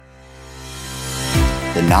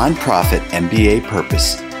The nonprofit MBA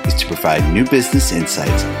purpose is to provide new business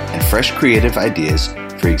insights and fresh creative ideas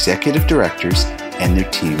for executive directors and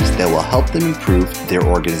their teams that will help them improve their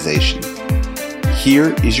organization.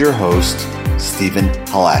 Here is your host, Stephen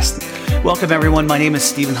Halasnik. Welcome, everyone. My name is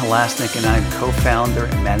Stephen Halasnik, and I'm co-founder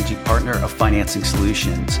and managing partner of Financing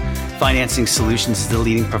Solutions. Financing Solutions is the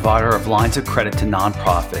leading provider of lines of credit to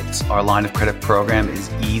nonprofits. Our line of credit program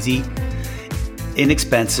is easy,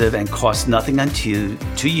 inexpensive, and costs nothing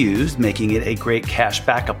to use, making it a great cash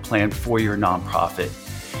backup plan for your nonprofit.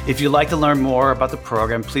 If you'd like to learn more about the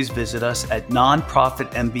program, please visit us at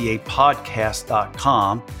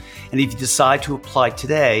nonprofitmbapodcast.com. And if you decide to apply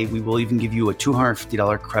today, we will even give you a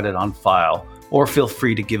 $250 credit on file, or feel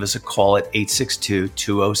free to give us a call at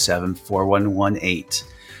 862-207-4118.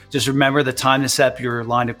 Just remember, the time to set up your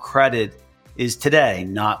line of credit is today,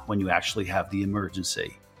 not when you actually have the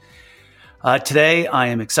emergency. Today, I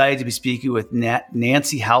am excited to be speaking with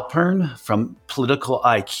Nancy Halpern from Political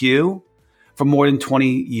IQ. For more than 20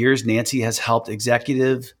 years, Nancy has helped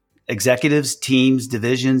executives, teams,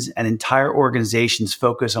 divisions, and entire organizations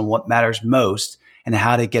focus on what matters most and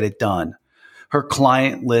how to get it done. Her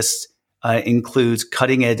client list includes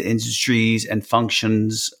cutting-edge industries and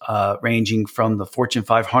functions ranging from the Fortune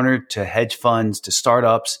 500 to hedge funds to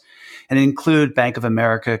startups, and include Bank of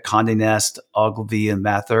America, Condé Nast, Ogilvy and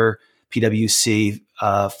Mather, PwC,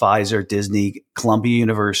 Pfizer, Disney, Columbia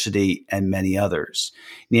University, and many others.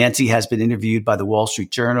 Nancy has been interviewed by the Wall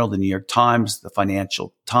Street Journal, the New York Times, the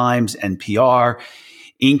Financial Times, NPR,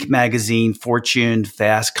 Inc. magazine, Fortune,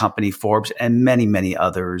 Fast Company, Forbes, and many, many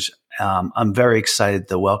others. I'm very excited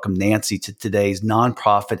to welcome Nancy to today's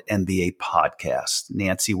Nonprofit MBA podcast.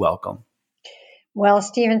 Nancy, welcome. Well,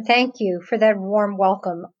 Stephen, thank you for that warm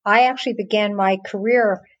welcome. I actually began my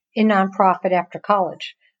career in nonprofit after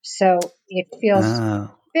college, so it feels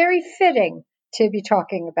very fitting to be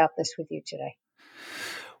talking about this with you today.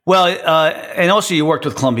 Well, and also you worked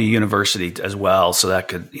with Columbia University as well, so that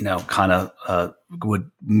could,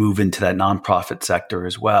 would move into that nonprofit sector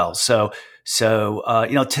as well. So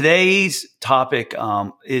today's topic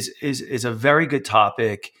is a very good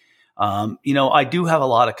topic. I do have a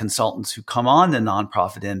lot of consultants who come on the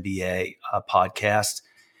Nonprofit MBA podcast,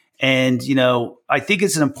 and I think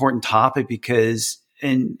it's an important topic because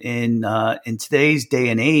in today's day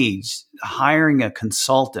and age, hiring a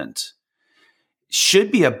consultant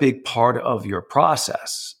should be a big part of your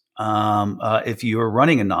process if you are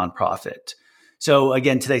running a nonprofit. So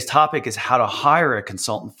again, today's topic is how to hire a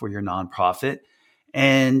consultant for your nonprofit.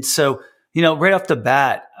 And so, right off the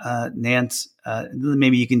bat, Nance,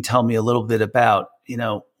 maybe you can tell me a little bit about,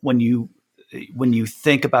 when you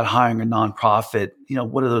think about hiring a nonprofit,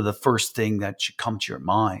 what are the first thing that should come to your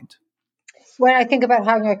mind? When I think about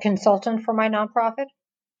hiring a consultant for my nonprofit?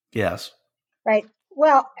 Yes. Right.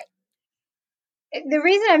 Well, the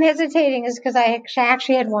reason I'm hesitating is because I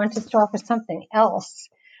actually had wanted to start with something else,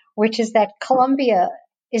 which is that Columbia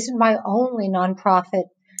isn't my only nonprofit.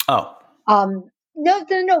 Oh. No,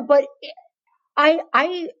 but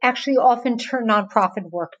I actually often turn nonprofit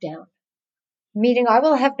work down. Meaning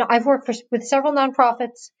I've worked with several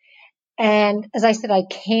nonprofits. And as I said, I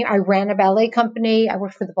ran a ballet company. I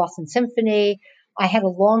worked for the Boston Symphony. I had a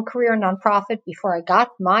long career in nonprofit before I got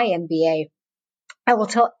my MBA. I will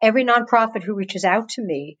tell every nonprofit who reaches out to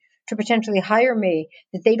me to potentially hire me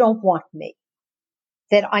that they don't want me,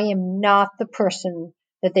 that I am not the person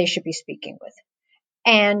that they should be speaking with.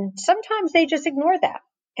 And sometimes they just ignore that.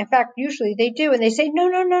 In fact, usually they do. And they say,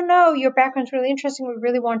 no, your background's really interesting. We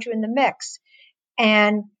really want you in the mix.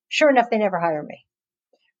 And sure enough, they never hire me,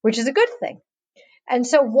 which is a good thing. And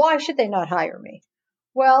so why should they not hire me?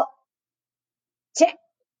 Well,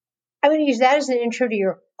 I'm going to use that as an intro to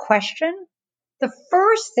your question. The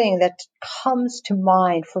first thing that comes to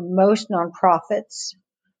mind for most nonprofits,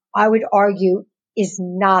 I would argue, is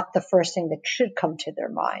not the first thing that should come to their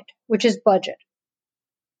mind, which is budget.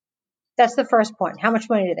 That's the first point. How much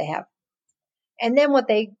money do they have? And then what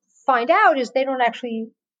they find out is they don't actually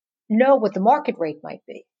know what the market rate might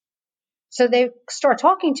be. So they start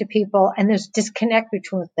talking to people, and there's disconnect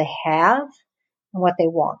between what they have and what they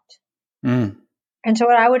want. Mm. And so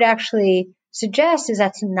what I would actually suggest is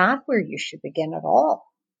that's not where you should begin at all.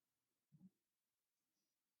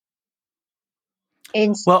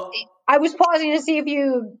 And well, I was pausing to see if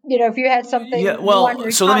you had something. Yeah. Well,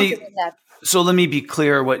 so let me be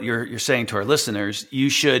clear what you're saying to our listeners. You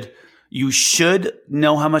should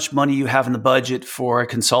know how much money you have in the budget for a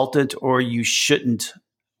consultant, or you shouldn't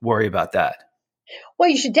worry about that. Well,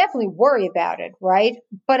 you should definitely worry about it, right?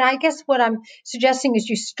 But I guess what I'm suggesting is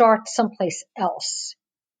you start someplace else.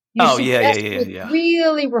 You Oh, yeah, yeah, suggest yeah, with yeah.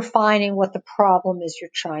 really refining what the problem is you're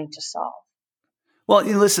trying to solve. Well,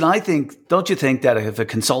 listen, don't you think that if a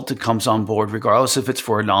consultant comes on board, regardless if it's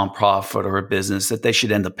for a nonprofit or a business, that they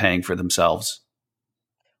should end up paying for themselves?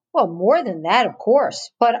 Well, more than that, of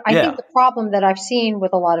course. But I think Yeah, the problem that I've seen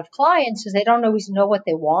with a lot of clients is they don't always know what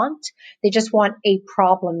they want. They just want a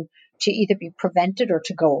problem to either be prevented or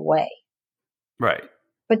to go away. right,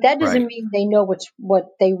 But that doesn't right. mean they know what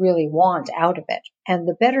they really want out of it. And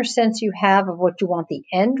the better sense you have of what you want the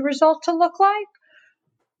end result to look like,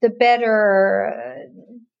 the better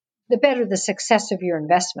the success of your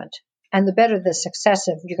investment, and the better the success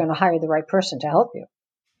of you're going to hire the right person to help you.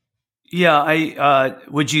 Yeah,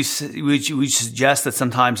 would you suggest that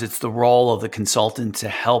sometimes it's the role of the consultant to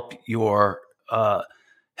help you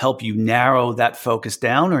narrow that focus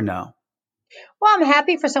down, or no? Well, I'm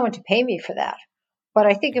happy for someone to pay me for that. But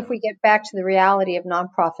I think if Yeah. we get back to the reality of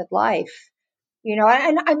nonprofit life,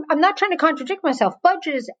 and I'm not trying to contradict myself.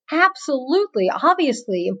 Budget is absolutely,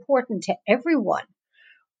 obviously important to everyone.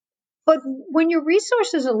 But when your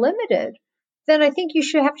resources are limited, then I think you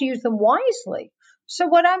should have to use them wisely. So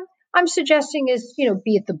what I'm suggesting is,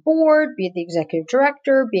 be it the board, be it the executive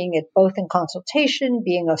director, being it both in consultation,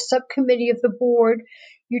 being a subcommittee of the board,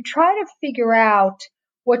 you try to figure out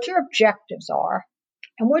what your objectives are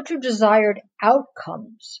and what your desired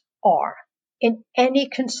outcomes are in any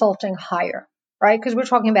consulting hire, right? Because we're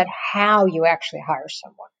talking about how you actually hire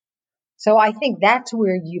someone. So I think that's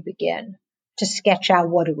where you begin to sketch out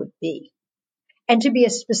what it would be and to be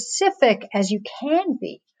as specific as you can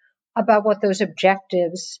be about what those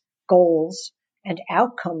objectives, goals, and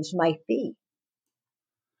outcomes might be.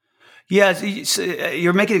 Yeah,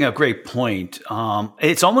 you're making a great point.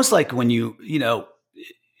 It's almost like when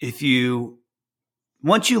if you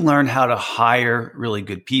once you learn how to hire really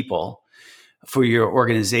good people for your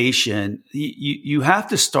organization, you have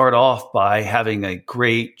to start off by having a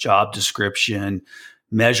great job description,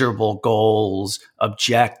 measurable goals,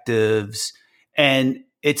 objectives, and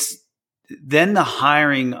it's then the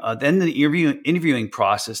hiring, then the interviewing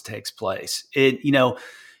process takes place.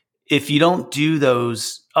 If you don't do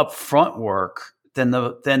those upfront work, then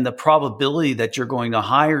the probability that you're going to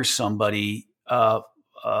hire somebody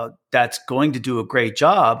that's going to do a great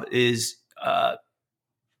job is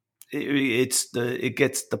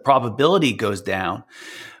the probability goes down.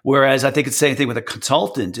 Whereas I think it's the same thing with a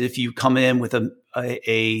consultant. If you come in with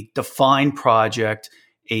a defined project,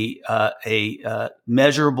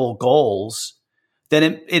 measurable goals,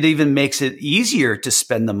 then it even makes it easier to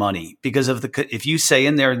spend the money because if you say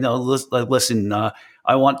in there, no, listen,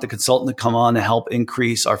 I want the consultant to come on and help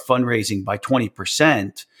increase our fundraising by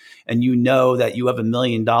 20%, and you know that you have $1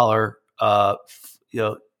 million,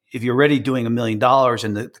 if you're already doing $1 million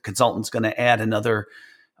and the consultant's going to add another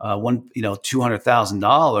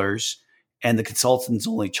 $200,000, and the consultant's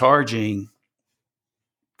only charging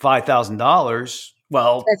 $5,000,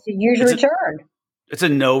 well, That's a huge it's a return. it's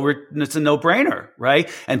a no-brainer, right?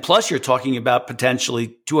 And plus, you're talking about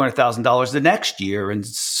potentially $200,000 the next year, and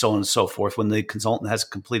so on and so forth, when the consultant has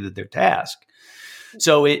completed their task.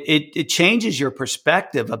 So it changes your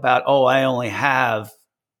perspective about, I only have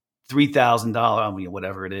 $3,000,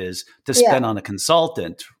 whatever it is, to spend on a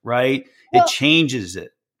consultant, right? Well, it changes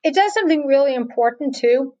it. It does something really important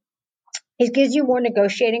too. It gives you more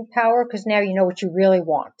negotiating power because now you know what you really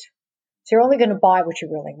want. So you're only going to buy what you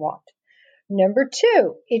really want. Number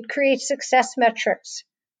two, it creates success metrics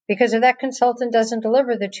because if that consultant doesn't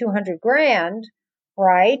deliver the 200 grand,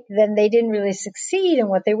 right, then they didn't really succeed in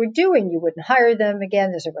what they were doing. You wouldn't hire them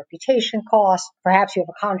again. There's a reputation cost. Perhaps you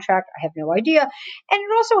have a contract. I have no idea. And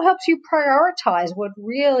it also helps you prioritize what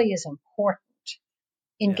really is important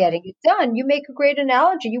in getting it done. You make a great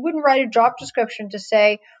analogy. You wouldn't write a job description to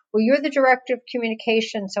say, well, you're the director of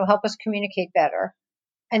communication, so help us communicate better.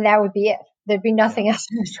 And that would be it. There'd be nothing else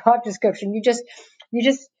in the job description. You just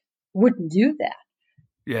wouldn't do that.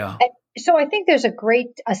 Yeah. And so I think there's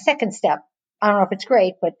a second step. I don't know if it's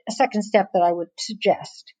great, but a second step that I would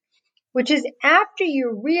suggest, which is after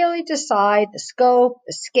you really decide the scope,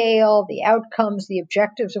 the scale, the outcomes, the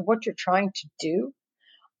objectives of what you're trying to do,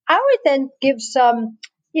 I would then give some,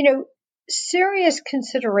 serious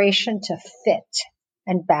consideration to fit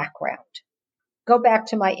and background. Go back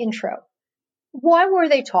to my intro. Why were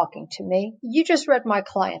they talking to me? You just read my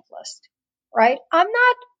client list, right? I'm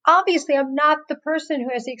not the person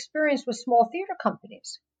who has the experience with small theater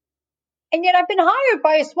companies. And yet I've been hired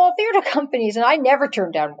by small theater companies and I never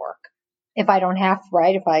turn down work if I don't have,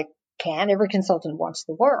 right? If I can, every consultant wants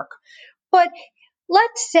the work. But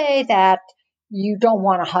let's say that you don't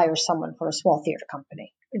want to hire someone for a small theater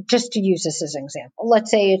company just to use this as an example, let's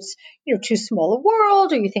say it's, too small a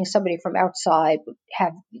world, or you think somebody from outside would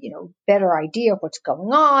have, better idea of what's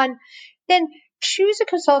going on, then choose a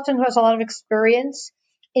consultant who has a lot of experience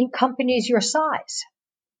in companies your size,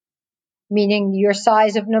 meaning your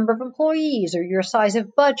size of number of employees or your size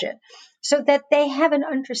of budget, so that they have an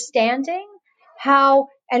understanding how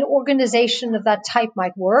an organization of that type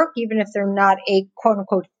might work, even if they're not a quote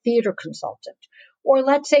unquote theater consultant. Or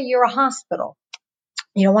let's say you're a hospital.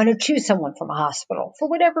 You don't want to choose someone from a hospital for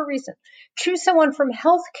whatever reason. Choose someone from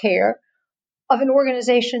healthcare of an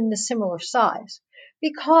organization the similar size,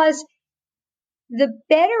 because the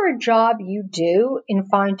better job you do in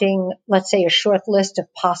finding, let's say, a short list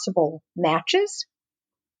of possible matches,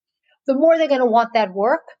 the more they're going to want that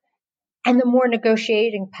work and the more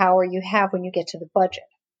negotiating power you have when you get to the budget.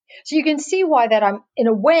 So you can see why that I'm, in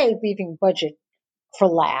a way, leaving budget for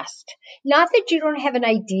last. Not that you don't have an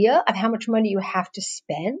idea of how much money you have to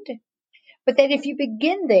spend, but that if you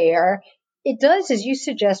begin there, it does, as you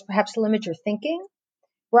suggest, perhaps limit your thinking,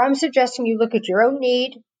 where I'm suggesting you look at your own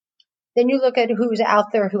need, then you look at who's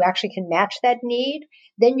out there who actually can match that need,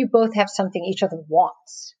 then you both have something each other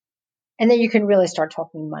wants. And then you can really start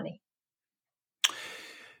talking money.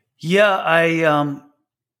 Yeah, I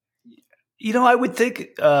would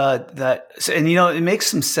think that, and it makes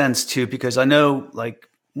some sense too, because I know, like,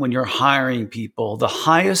 when you're hiring people, the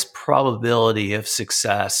highest probability of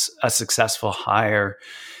success, a successful hire,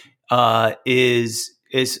 is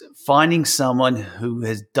finding someone who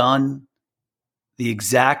has done the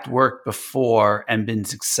exact work before and been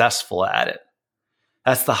successful at it.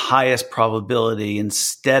 That's the highest probability,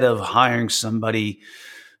 instead of hiring somebody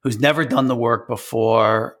who's never done the work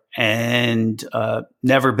before and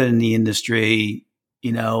never been in the industry.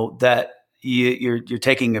 That you're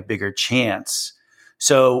taking a bigger chance.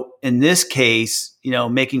 So in this case,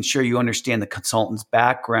 making sure you understand the consultant's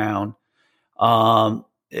background,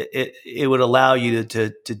 it would allow you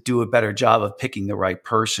to do a better job of picking the right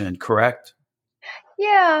person. Correct?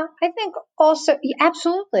 Yeah, I think also,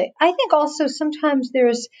 absolutely. I think also sometimes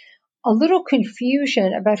there's a little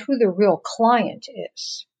confusion about who the real client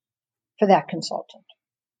is for that consultant.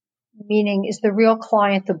 Meaning, is the real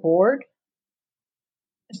client the board?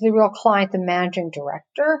 Is the real client the managing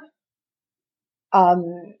director?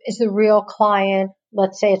 Is the real client,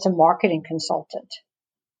 let's say it's a marketing consultant,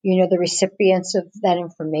 the recipients of that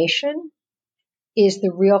information? Is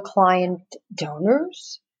the real client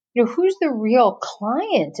donors? Who's the real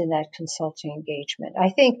client in that consulting engagement? I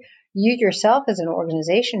think you yourself as an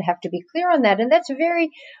organization have to be clear on that. And that's a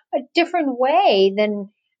different way than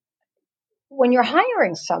when you're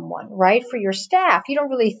hiring someone, right? For your staff, you don't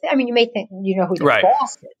really, you may think you know who the Right.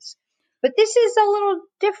 boss is, but this is a little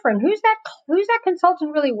different. Who's that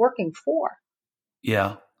consultant really working for?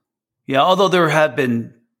 Yeah. Yeah. Although there have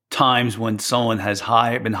been times when someone has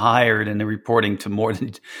been hired and they're reporting to more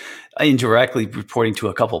than indirectly reporting to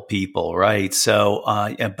a couple people, right? So,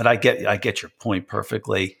 but I get your point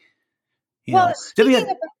perfectly.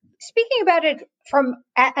 Speaking about it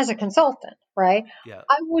as a consultant, right? Yeah.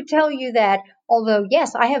 I would tell you that although,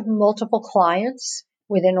 yes, I have multiple clients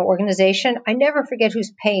within an organization, I never forget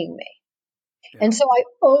who's paying me. Yeah. And so I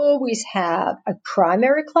always have a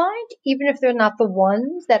primary client, even if they're not the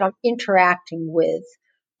ones that I'm interacting with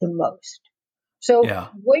the most. So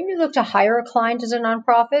when you look to hire a client as a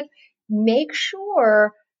nonprofit, make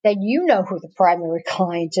sure that you know who the primary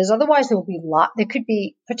client is. Otherwise, there could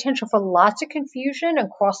be potential for lots of confusion and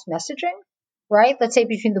cross messaging, right? Let's say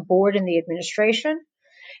between the board and the administration.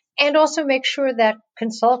 And also make sure that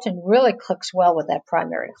consultant really clicks well with that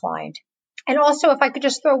primary client. And also, if I could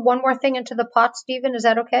just throw one more thing into the pot, Stephen, is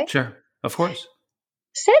that okay? Sure, of course.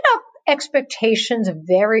 Set up expectations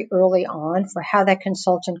very early on for how that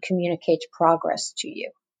consultant communicates progress to you.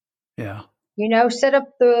 Yeah. Set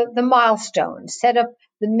up the milestones, set up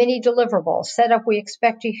the mini deliverables, set up we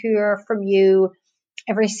expect to hear from you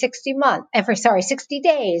every 60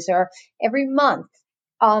 days or every month,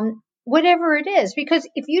 whatever it is. Because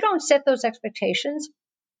if you don't set those expectations,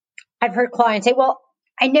 I've heard clients say, well,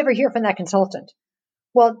 I never hear from that consultant.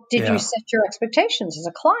 Well, did you set your expectations as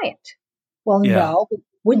a client? Well, no.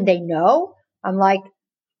 Wouldn't they know? I'm like,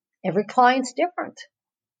 every client's different.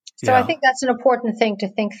 So I think that's an important thing to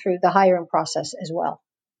think through the hiring process as well.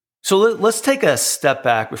 So let's take a step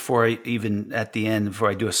back before I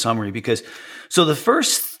do a summary, because the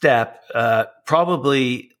first step,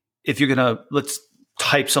 probably if you're going to, let's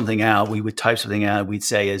type something out, we'd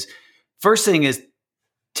say is, first thing is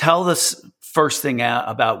tell this first thing out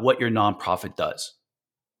about what your nonprofit does,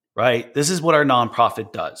 right? This is what our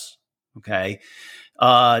nonprofit does. Okay.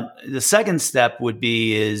 The second step would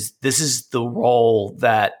be this is the role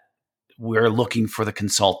that we're looking for the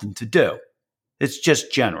consultant to do. It's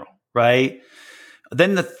just general, right?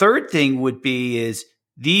 Then the third thing would be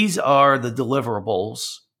these are the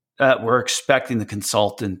deliverables that we're expecting the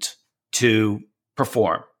consultant to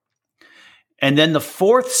perform. And then the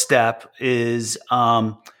fourth step is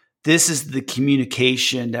this is the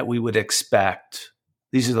communication that we would expect.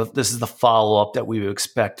 This is the follow-up that we would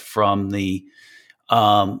expect from the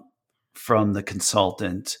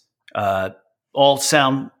consultant. All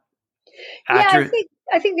sound accurate? Yeah,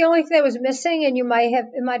 I think the only thing that was missing, and it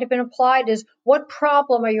might have been applied, is what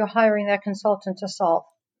problem are you hiring that consultant to solve?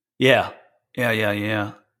 Yeah.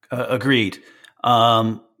 Agreed.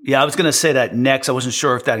 I was going to say that next. I wasn't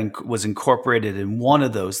sure if that was incorporated in one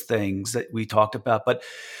of those things that we talked about. But,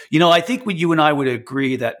 I think you and I would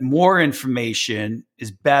agree that more information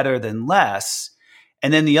is better than less.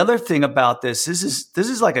 And then the other thing about this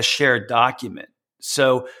is like a shared document.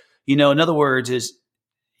 So, in other words,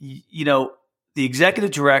 the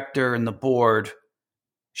executive director and the board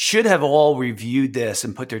should have all reviewed this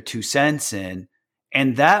and put their 2 cents in.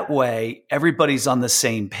 And that way, everybody's on the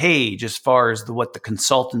same page as far as what the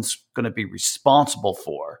consultant's going to be responsible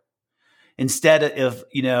for. Instead of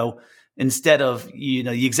the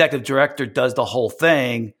executive director does the whole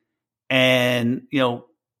thing and,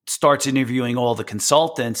 starts interviewing all the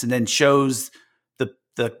consultants and then shows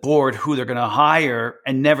the board who they're going to hire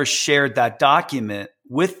and never shared that document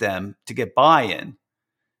with them to get buy-in.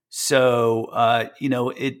 So,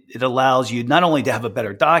 it allows you not only to have a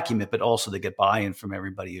better document, but also to get buy-in from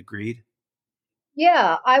everybody. Agreed?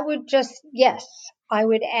 Yeah, I would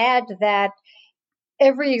add that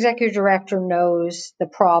every executive director knows the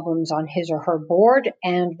problems on his or her board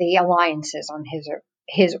and the alliances on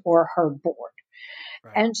his or her board.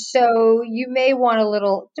 Right. And so you may want a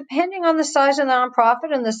little, depending on the size of the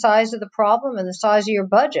nonprofit and the size of the problem and the size of your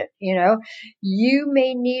budget, you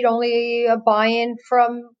may need only a buy-in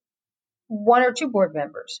from 1 or 2 board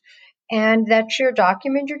members. And that shared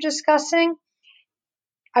document you're discussing,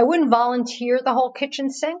 I wouldn't volunteer the whole kitchen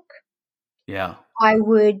sink. Yeah. I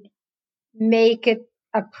would make it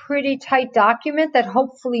a pretty tight document that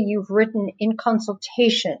hopefully you've written in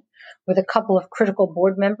consultation with a couple of critical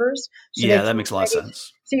board members. So that makes a lot of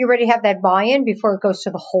sense. So you already have that buy-in before it goes to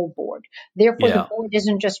the whole board. Therefore, the board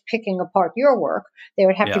isn't just picking apart your work. They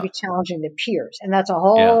would have to be challenging the peers. And that's a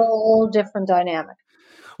whole different dynamic.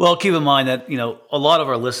 Well, keep in mind that, a lot of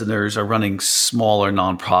our listeners are running smaller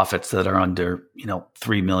nonprofits that are under,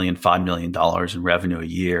 $3 million, $5 million in revenue a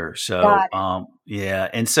year. So,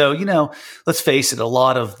 and so, let's face it, a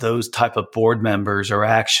lot of those type of board members are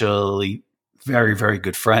actually very, very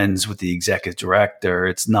good friends with the executive director.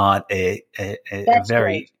 It's not a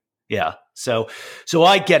very, right. So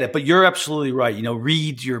I get it, but you're absolutely right.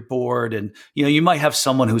 Read your board, and you might have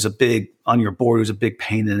someone who's on your board who's a big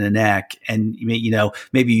pain in the neck, and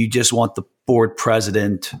maybe you just want the board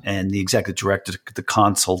president and the executive director to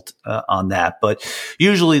consult on that. But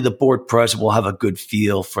usually, the board president will have a good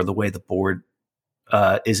feel for the way the board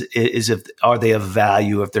is if are they of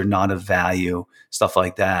value, if they're not of value, stuff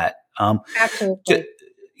like that. Absolutely.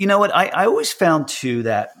 You know what? I always found too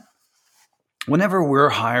that whenever we're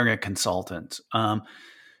hiring a consultant,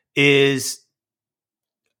 as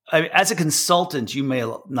a consultant, you may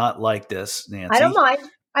not like this, Nancy. I don't mind.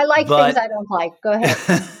 I like things I don't like. Go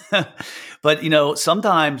ahead. But,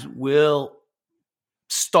 sometimes we'll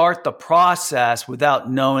start the process without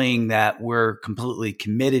knowing that we're completely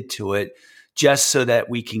committed to it, just so that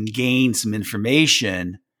we can gain some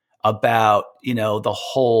information about, the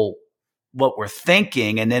whole, what we're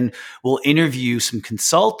thinking. And then we'll interview some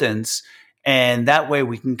consultants. And that way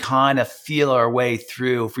we can kind of feel our way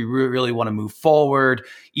through if we really want to move forward,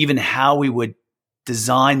 even how we would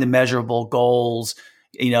design the measurable goals,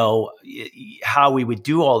 how we would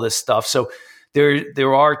do all this stuff. So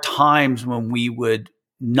there are times when we would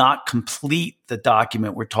not complete the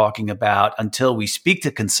document we're talking about until we speak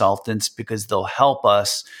to consultants, because they'll help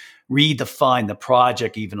us redefine the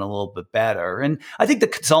project even a little bit better. And I think the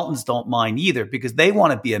consultants don't mind either, because they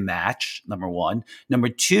want to be a match, number one. Number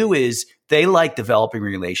two is they like developing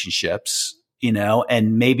relationships,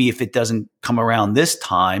 and maybe if it doesn't come around this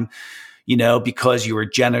time, because you were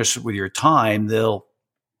generous with your time, they'll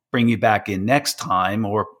bring you back in next time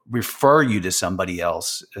or refer you to somebody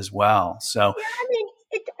else as well. So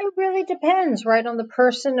it really depends, right, on the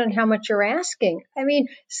person and how much you're asking.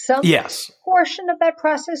 Some portion of that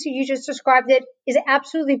process you just described it is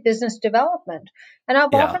absolutely business development. And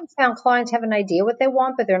I've often found clients have an idea what they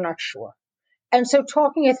want, but they're not sure. And so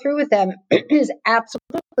talking it through with them is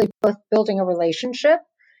absolutely both building a relationship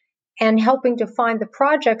and helping to find the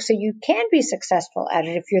project so you can be successful at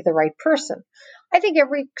it if you're the right person. I think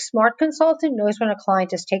every smart consultant knows when a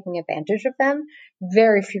client is taking advantage of them.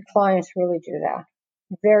 Very few clients really do that.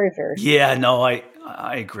 Very, very few. Yeah, no, I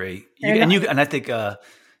agree. And I think a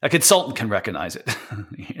consultant can recognize it.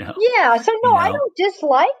 Yeah. So no, I don't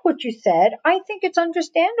dislike what you said. I think it's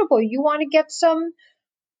understandable. You want to get some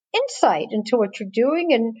insight into what you're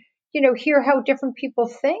doing and, hear how different people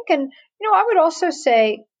think. And, I would also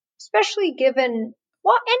say, especially given,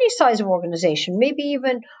 any size of organization, maybe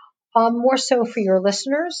even more so for your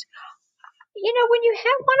listeners, when you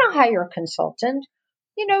want to hire a consultant,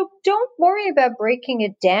 don't worry about breaking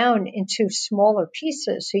it down into smaller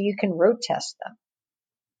pieces so you can road test them.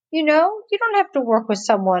 You don't have to work with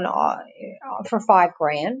someone for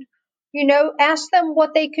 $5,000. Ask them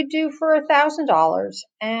what they could do for $1,000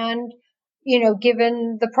 and,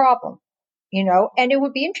 given the problem, and it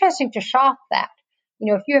would be interesting to shop that.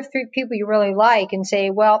 If you have 3 people you really like and say,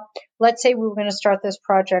 well, let's say we were going to start this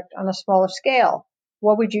project on a smaller scale.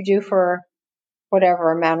 What would you do for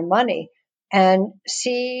whatever amount of money? And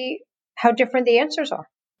see how different the answers are.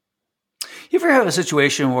 You ever have a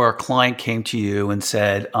situation where a client came to you and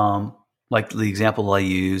said, like the example I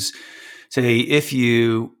use, say, if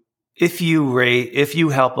you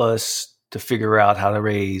help us to figure out how to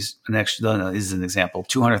raise an extra, this is an example,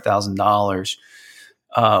 $200,000,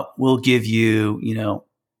 we'll give you,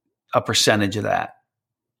 a percentage of that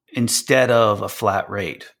instead of a flat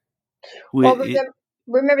rate.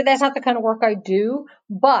 Remember, that's not the kind of work I do,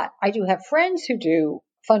 but I do have friends who do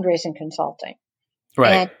fundraising consulting.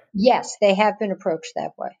 Right. And yes, they have been approached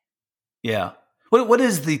that way. Yeah. What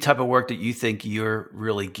is the type of work that you think you're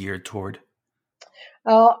really geared toward?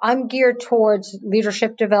 I'm geared towards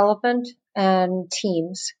leadership development and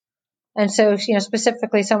teams. And so,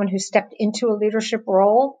 specifically someone who stepped into a leadership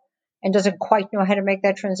role and doesn't quite know how to make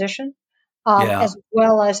that transition, as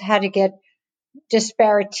well as how to get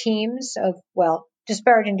disparate teams of,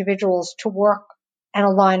 disparate individuals to work and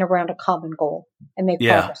align around a common goal and make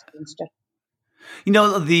progress against it.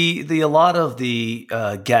 A lot of the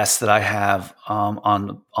guests that I have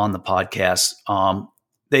on the podcast,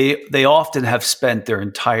 they often have spent their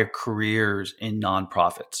entire careers in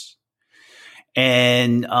nonprofits.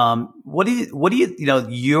 And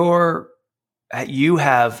you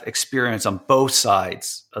have experience on both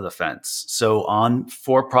sides of the fence. So on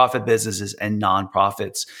for-profit businesses and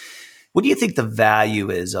nonprofits, what do you think the value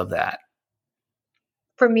is of that?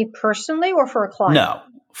 For me personally or for a client? No,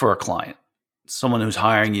 for a client, someone who's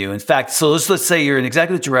hiring you. In fact, so let's say you're an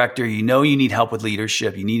executive director, you need help with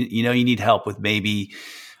leadership. You need help with maybe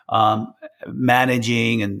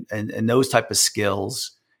managing and those type of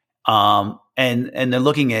skills. And they're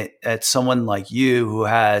looking at someone like you who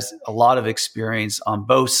has a lot of experience on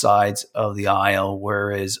both sides of the aisle,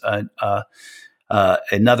 whereas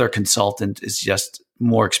another consultant is just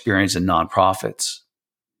more experienced in nonprofits.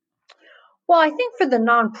 Well, I think for the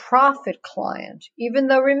nonprofit client, even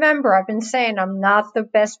though, remember, I've been saying I'm not the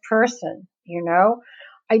best person,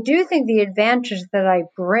 I do think the advantage that I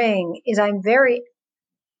bring is I'm very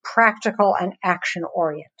practical and action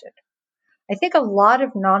oriented. I think a lot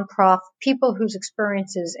of nonprofit people whose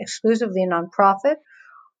experience is exclusively a nonprofit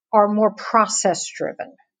are more process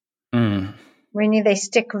driven. Meaning they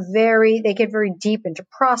get very deep into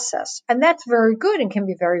process. And that's very good and can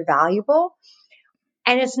be very valuable.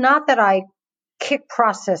 And it's not that I kick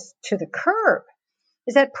process to the curb,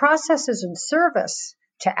 is that process is in service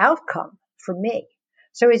to outcome for me.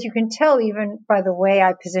 So as you can tell, even by the way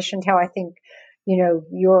I positioned how I think,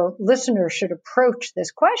 your listeners should approach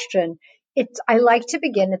this question, I like to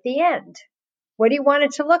begin at the end. What do you want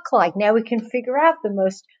it to look like? Now we can figure out the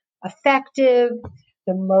most effective,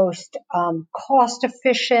 the most cost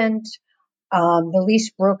efficient, the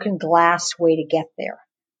least broken glass way to get there.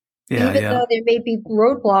 Even though there may be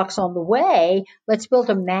roadblocks on the way, let's build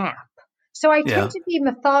a map. So I tend to be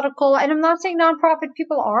methodical, and I'm not saying nonprofit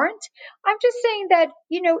people aren't. I'm just saying that,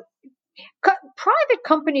 private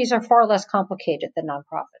companies are far less complicated than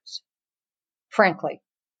nonprofits, frankly.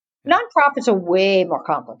 Nonprofits are way more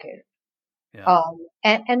complicated.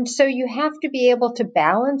 And so you have to be able to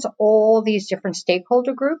balance all these different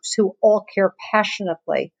stakeholder groups who all care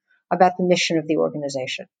passionately about the mission of the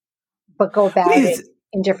organization, but go about it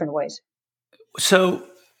in different ways. So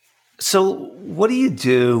what do you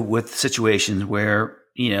do with situations where,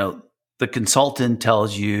 the consultant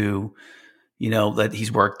tells you, that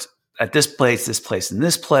he's worked at this place, and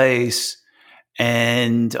this place,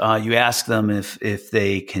 and you ask them if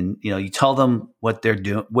they can, you tell them what they're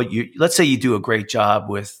doing, let's say you do a great job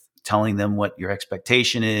with telling them what your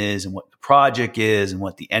expectation is and what the project is and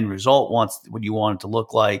what the end result what you want it to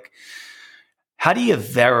look like. How do you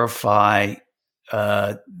verify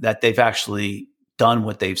that they've actually done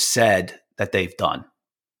what they've said that they've done?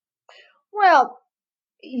 Well,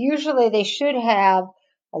 usually they should have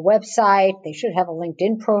a website, they should have a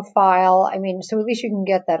LinkedIn profile. I mean, so at least you can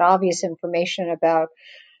get that obvious information about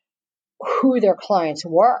who their clients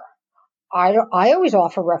were. I always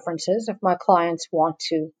offer references if my clients want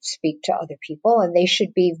to speak to other people, and they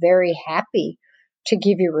should be very happy to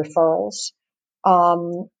give you referrals.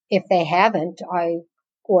 If they haven't,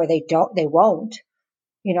 or they won't,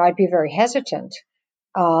 I'd be very hesitant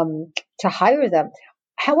to hire them.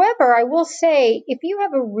 However, I will say, if you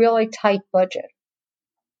have a really tight budget,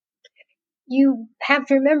 you have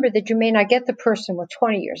to remember that you may not get the person with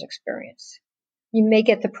 20 years experience. You may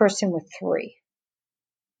get the person with 3.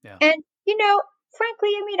 Yeah. And, frankly,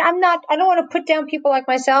 I don't want to put down people like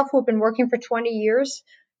myself who have been working for 20 years.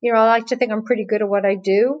 I like to think I'm pretty good at what I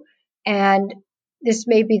do. And this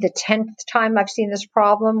may be the 10th time I've seen this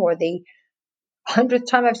problem or the 100th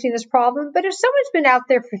time I've seen this problem. But if someone's been out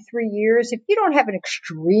there for 3 years, if you don't have an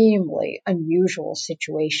extremely unusual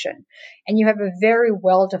situation and you have a very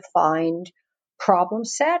well-defined problem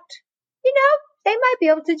set, they might be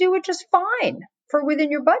able to do it just fine for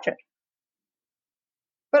within your budget.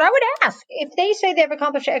 But I would ask, if they say they've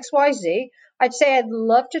accomplished X, Y, Z, I'd say I'd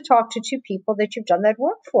love to talk to 2 people that you've done that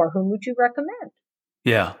work for. Whom would you recommend?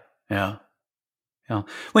 Yeah.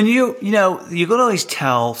 When you can always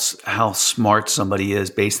tell how smart somebody is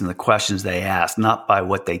based on the questions they ask, not by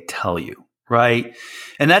what they tell you, right?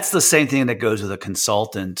 And that's the same thing that goes with a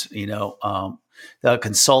consultant. The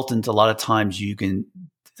consultant, a lot of times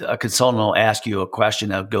a consultant will ask you a question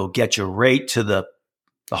that'll go get you right to the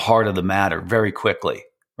heart of the matter very quickly,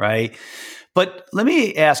 right? But let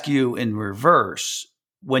me ask you in reverse.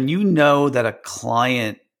 When you know that a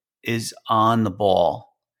client is on the ball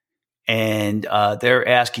and they're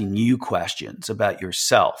asking you questions about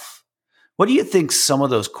yourself, what do you think some of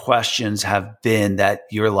those questions have been that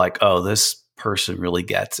you're like, oh, this person really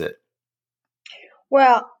gets it?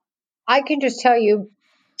 Well, I can just tell you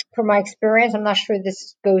from my experience, I'm not sure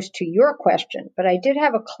this goes to your question, but I did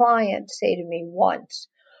have a client say to me once,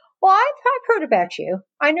 well, I've heard about you.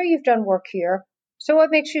 I know you've done work here. So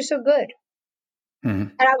what makes you so good? Mm-hmm.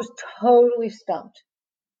 And I was totally stumped.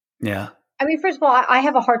 Yeah. First of all, I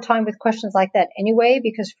have a hard time with questions like that anyway,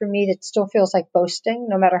 because for me, it still feels like boasting,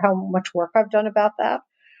 no matter how much work I've done about that.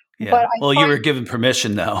 Yeah. But you were given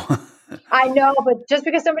permission, though. I know, but just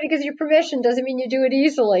because somebody gives you permission doesn't mean you do it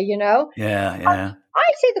easily, Yeah.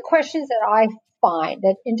 I say the questions that I find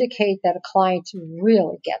that indicate that a client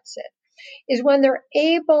really gets it is when they're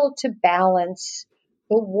able to balance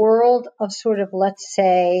the world of sort of, let's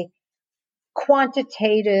say,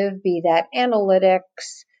 quantitative, be that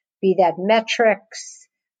analytics, be that metrics,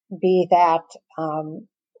 be that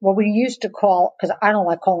what we used to call, because I don't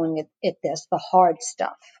like calling it this, the hard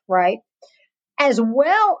stuff, right? As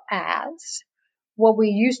well as what we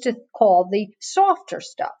used to call the softer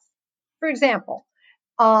stuff. For example,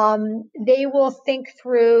 they will think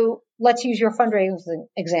through, let's use your fundraising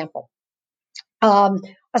example. A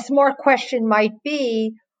smart question might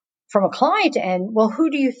be from a client end, well, who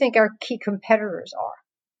do you think our key competitors are?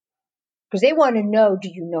 Because they want to know, do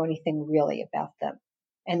you know anything really about them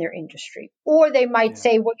and their industry? Or they might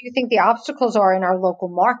say, what do you think the obstacles are in our local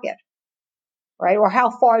market? Right? Or how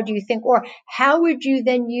far do you think, or how would you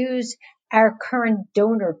then use our current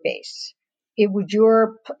donor base?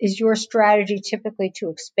 Is your strategy typically to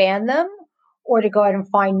expand them or to go out and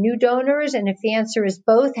find new donors? And if the answer is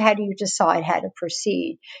both, how do you decide how to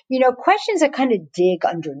proceed? Questions that kind of dig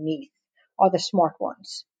underneath are the smart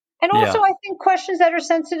ones. And also, I think questions that are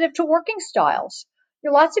sensitive to working styles.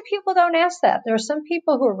 Lots of people don't ask that. There are some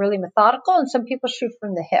people who are really methodical and some people shoot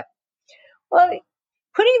from the hip. Well,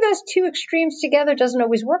 putting those two extremes together doesn't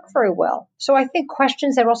always work very well. So I think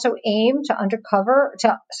questions that also aim to uncover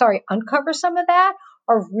some of that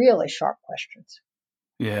are really sharp questions.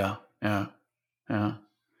 Yeah.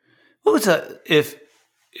 What was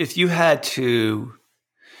if you had to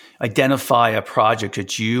identify a project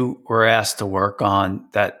that you were asked to work on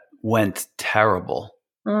that went terrible?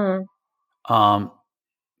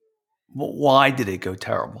 Why did it go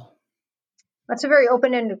terrible? That's a very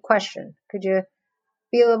open-ended question. Could you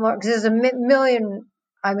be a little more? Because there's a million.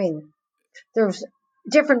 There's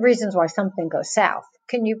different reasons why something goes south.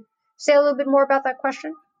 Can you say a little bit more about that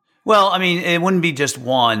question? Well, it wouldn't be just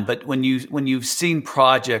one, but when you've seen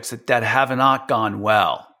projects that have not gone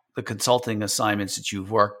well, the consulting assignments that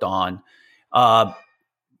you've worked on,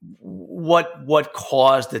 what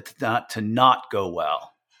caused it to not go well?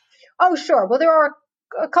 Oh, sure. Well, there are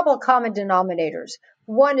a couple of common denominators.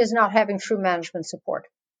 One is not having true management support.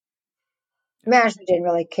 Management didn't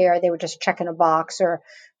really care. They were just checking a box or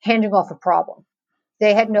handing off a problem.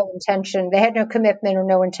 They had no intention, they had no commitment or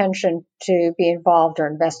no intention to be involved or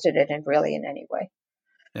invested in it really in any way.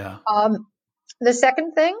 Yeah. The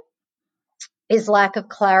second thing is lack of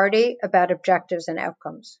clarity about objectives and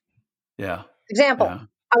outcomes. Yeah. Example, Yeah.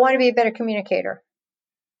 I want to be a better communicator.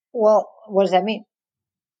 Well, what does that mean?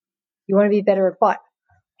 You want to be better at what?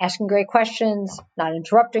 Asking great questions, not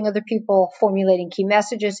interrupting other people, formulating key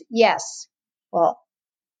messages. Yes. Well,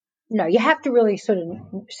 no, you have to really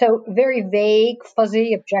so very vague,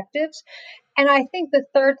 fuzzy objectives. And I think the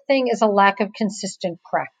third thing is a lack of consistent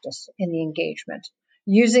practice in the engagement,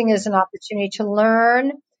 using as an opportunity to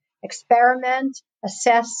learn, experiment,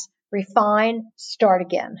 assess, refine, start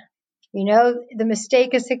again. The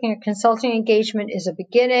mistake is thinking a consulting engagement is a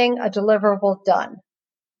beginning, a deliverable, done.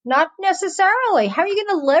 Not necessarily. How are you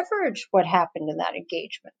going to leverage what happened in that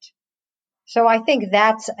engagement? So I think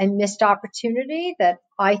that's a missed opportunity that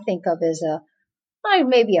I think of as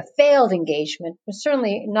maybe a failed engagement, but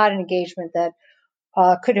certainly not an engagement that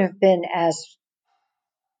could have been as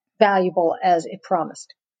valuable as it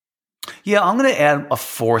promised. Yeah, I'm going to add a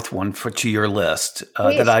fourth one to your list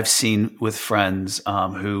that Please. I've seen with friends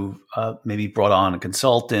who maybe brought on a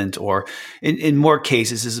consultant, or in more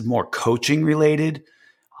cases, this is more coaching related,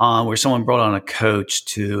 where someone brought on a coach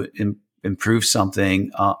to improve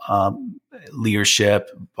something, leadership,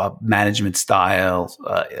 management style.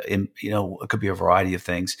 It could be a variety of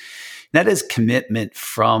things. That is commitment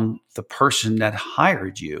from the person that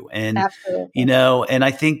hired you, and Absolutely. and I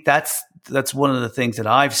think that's one of the things that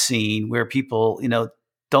I've seen where people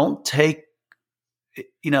don't take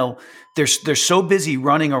they're so busy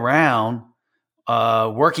running around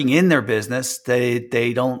working in their business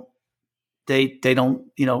they don't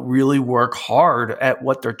really work hard at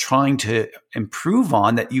what they're trying to improve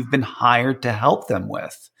on that you've been hired to help them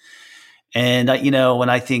with. And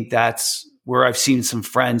and I think that's where I've seen some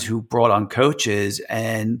friends who brought on coaches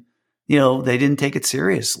and they didn't take it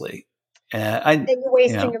seriously. Then you're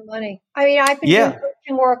wasting your money. I mean, I've been doing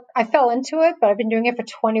coaching work. I fell into it, but I've been doing it for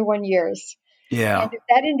 21 years. Yeah. And if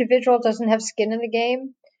that individual doesn't have skin in the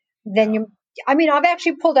game, then I've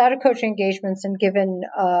actually pulled out of coaching engagements and given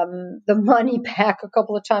the money back a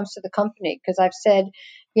couple of times to the company because I've said,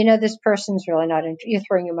 this person's really not interested. You're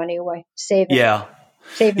throwing your money away. Save it. Yeah.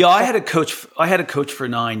 Save it. Yeah, I had a coach for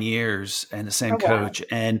 9 years, and the same coach.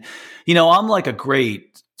 And I'm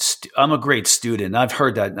a great student. I've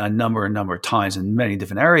heard that a number of times in many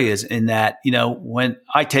different areas. In that, when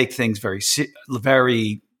I take things very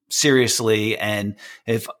seriously, and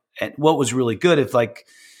what was really good, if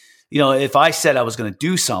I said I was going to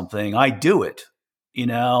do something, I do it.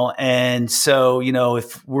 And so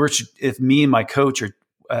if me and my coach are,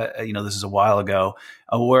 this is a while ago,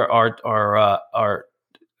 are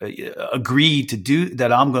agreed to do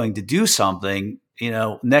that, I'm going to do something.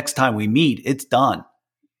 Next time we meet, it's done.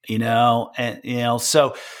 And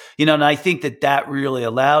I think that really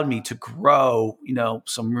allowed me to grow,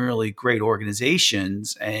 some really great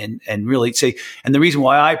organizations and really say, and the reason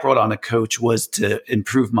why I brought on a coach was to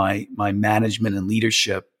improve my management and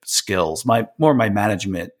leadership skills, my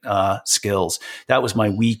management skills. That was my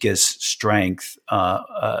weakest strength,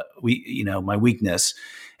 my weakness.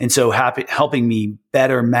 And so helping me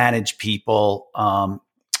better manage people,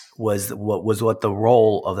 was what the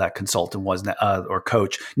role of that consultant was, or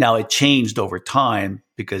coach. Now it changed over time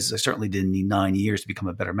because I certainly didn't need 9 years to become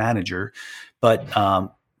a better manager, but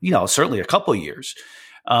certainly a couple of years.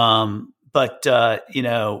 But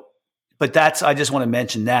that's, I just want to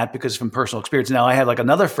mention that because from personal experience. Now I had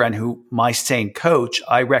another friend who, my same coach,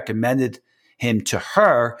 I recommended him to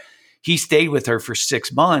her. He stayed with her for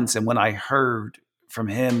 6 months, and when I heard from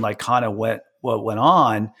him, kind of what went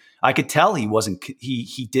on, I could tell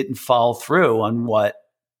he didn't follow through on what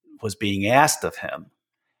was being asked of him.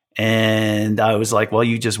 And I was like, well,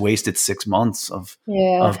 you just wasted 6 months of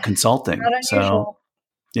consulting. So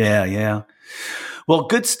yeah. Well,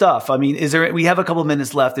 good stuff. I mean, we have a couple of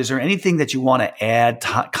minutes left. Is there anything that you want to add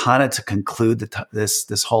kind of to conclude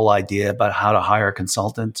this whole idea about how to hire a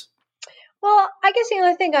consultant? Well, I guess the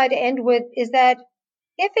only thing I'd end with is that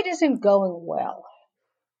if it isn't going well,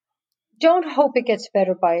 don't hope it gets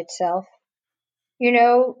better by itself.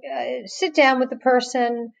 Sit down with the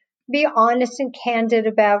person, be honest and candid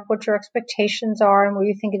about what your expectations are and where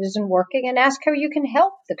you think it isn't working, and ask how you can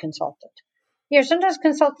help the consultant. Sometimes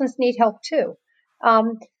consultants need help too.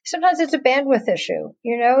 Sometimes it's a bandwidth issue.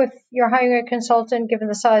 If you're hiring a consultant, given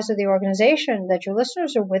the size of the organization that your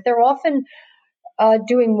listeners are with, they're often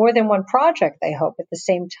doing more than one project, they hope, at the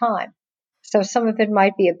same time. So some of it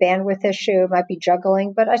might be a bandwidth issue, it might be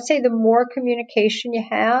juggling, but I'd say the more communication you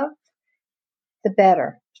have, the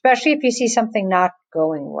better, especially if you see something not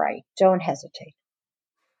going right. Don't hesitate.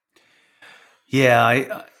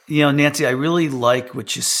 Yeah, Nancy, I really like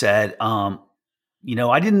what you said. I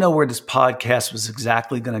didn't know where this podcast was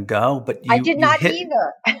exactly going to go, but I did not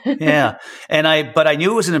either. Yeah, but I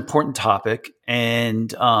knew it was an important topic,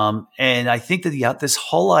 and I think that this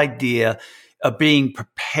whole idea of being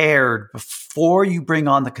prepared before you bring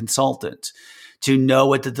on the consultant to know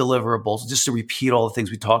what the deliverables, just to repeat all the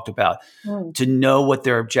things we talked about, to know what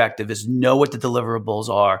their objective is, know what the deliverables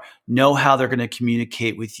are, know how they're going to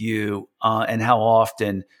communicate with you, and how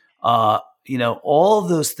often, all of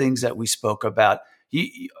those things that we spoke about.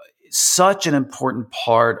 Such an important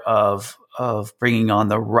part of bringing on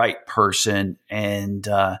the right person. And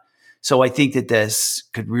so I think that this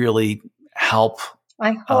could really help.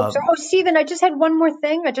 I hope so. Oh, Stephen, I just had one more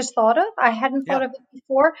thing I just thought of. I hadn't thought of it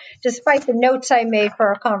before, despite the notes I made for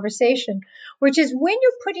our conversation, which is when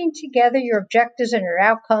you're putting together your objectives and your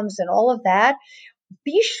outcomes and all of that,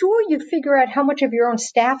 be sure you figure out how much of your own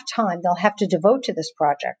staff time they'll have to devote to this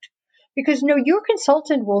project. Because your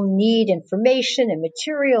consultant will need information and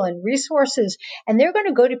material and resources, and they're going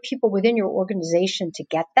to go to people within your organization to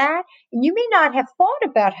get that. And you may not have thought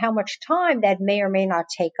about how much time that may or may not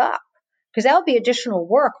take up, because that'll be additional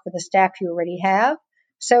work for the staff you already have.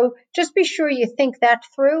 So just be sure you think that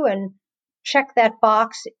through and check that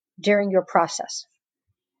box during your process.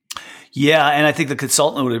 Yeah, and I think the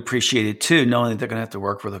consultant would appreciate it too, knowing that they're going to have to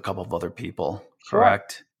work with a couple of other people,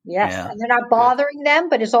 correct? Sure. Yes, and they're not bothering them,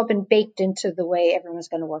 but it's all been baked into the way everyone's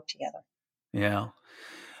going to work together. Yeah.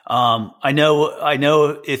 I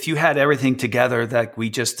know if you had everything together that we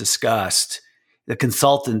just discussed, the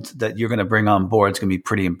consultant that you're going to bring on board is going to be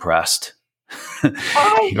pretty impressed.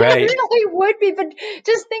 I really would be, but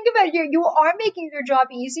just think about it. You are making their job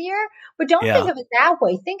easier, but don't think of it that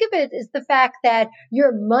way. Think of it as the fact that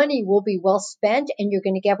your money will be well spent and you're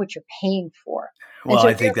going to get what you're paying for. Well, so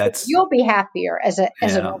I think you'll be happier as an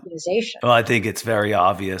organization. Well, I think it's very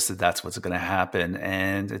obvious that that's what's going to happen,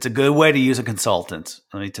 and it's a good way to use a consultant.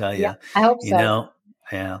 Let me tell you. Yeah, I hope so.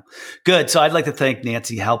 Yeah. Good. So I'd like to thank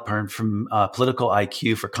Nancy Halpern from Political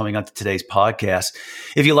IQ for coming on to today's podcast.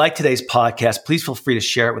 If you like today's podcast, please feel free to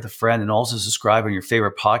share it with a friend and also subscribe on your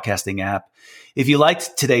favorite podcasting app. If you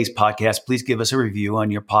liked today's podcast, please give us a review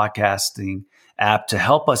on your podcasting app to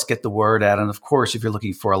help us get the word out. And of course, if you're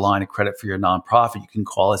looking for a line of credit for your nonprofit, you can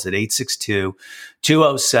call us at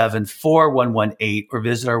 862-207-4118 or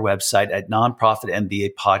visit our website at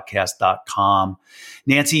nonprofitmbapodcast.com.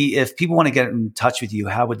 Nancy, if people want to get in touch with you,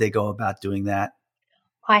 how would they go about doing that?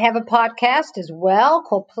 I have a podcast as well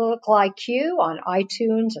called Political IQ on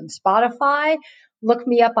iTunes and Spotify. Look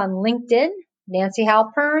me up on LinkedIn, Nancy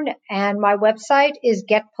Halpern, and my website is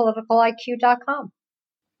getpoliticaliq.com.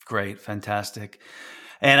 Great. Fantastic.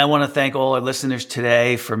 And I want to thank all our listeners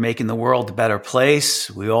today for making the world a better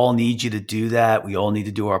place. We all need you to do that. We all need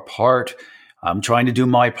to do our part. I'm trying to do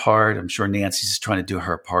my part. I'm sure Nancy's trying to do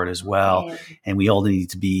her part as well. Yeah. And we all need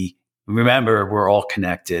to remember, we're all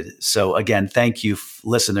connected. So again, thank you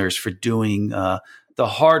listeners for doing the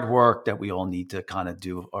hard work that we all need to kind of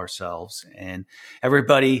do ourselves. And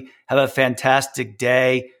everybody have a fantastic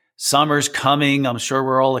day. Summer's coming. I'm sure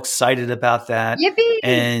we're all excited about that. Yippee!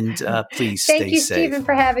 And please stay safe. Thank you, Stephen,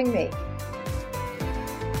 for having me.